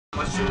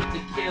I shoot to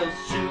kill,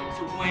 shoot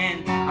to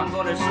win. I'm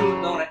gonna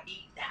shoot, gonna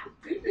eat.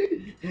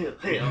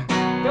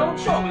 Don't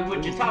show me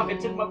what you're talking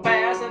to my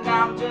past, and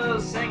I'm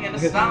just singing a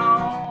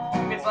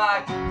song. It's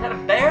like, is that a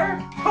bear?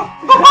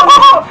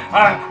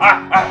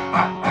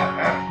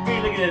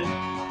 Hey, look at this.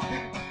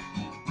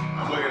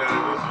 I'm looking at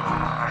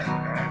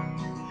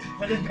it.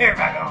 Put this bear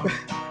back on.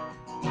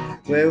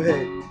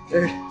 Wait.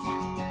 There.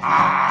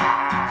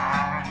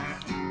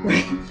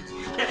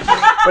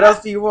 What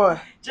else do you want?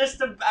 Just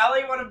a, I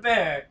only want a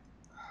bear.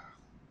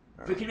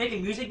 We can make a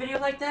music video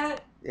like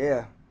that?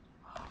 Yeah.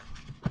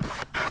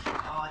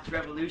 Oh, it's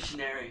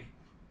revolutionary.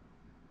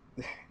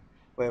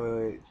 Wait.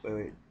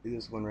 Do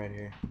this one right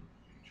here.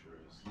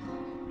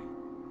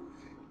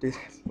 Do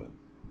this one.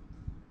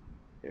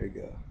 There we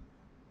go.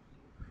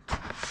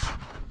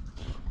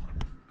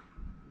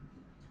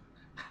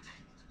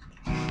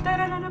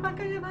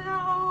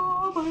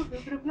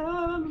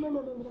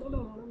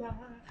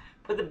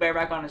 Put the bear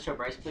back on and show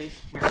Bryce, please.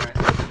 Here, Bryce,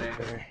 put the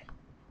bear.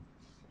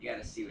 You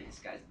gotta see what this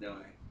guy's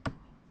doing.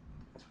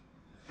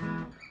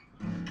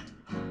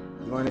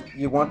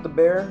 You want the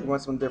bear? You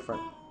want something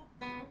different?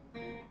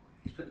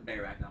 Just put the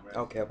bear back on, Bryce.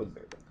 Okay, I'll put the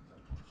bear back.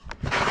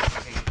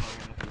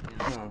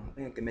 No, I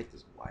think I can make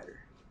this wider.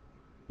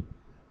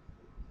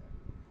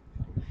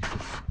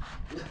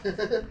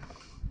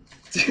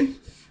 You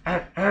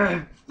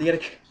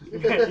gotta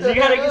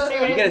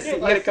see. You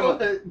gotta come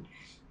up.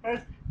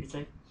 It's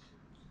like,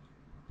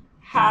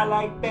 I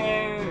like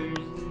bears.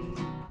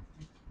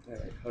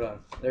 Alright, hold on.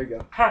 There you go.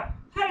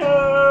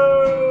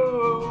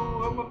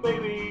 Hello, I'm a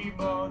baby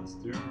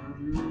monster.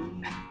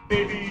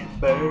 Baby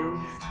bears.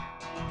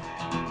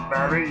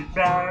 Baby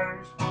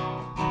bears.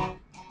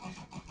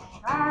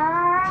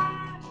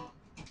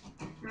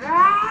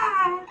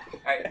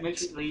 Alright, make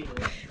sure to leave.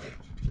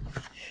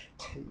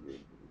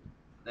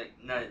 Like,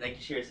 no, like,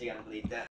 you seriously gotta believe that.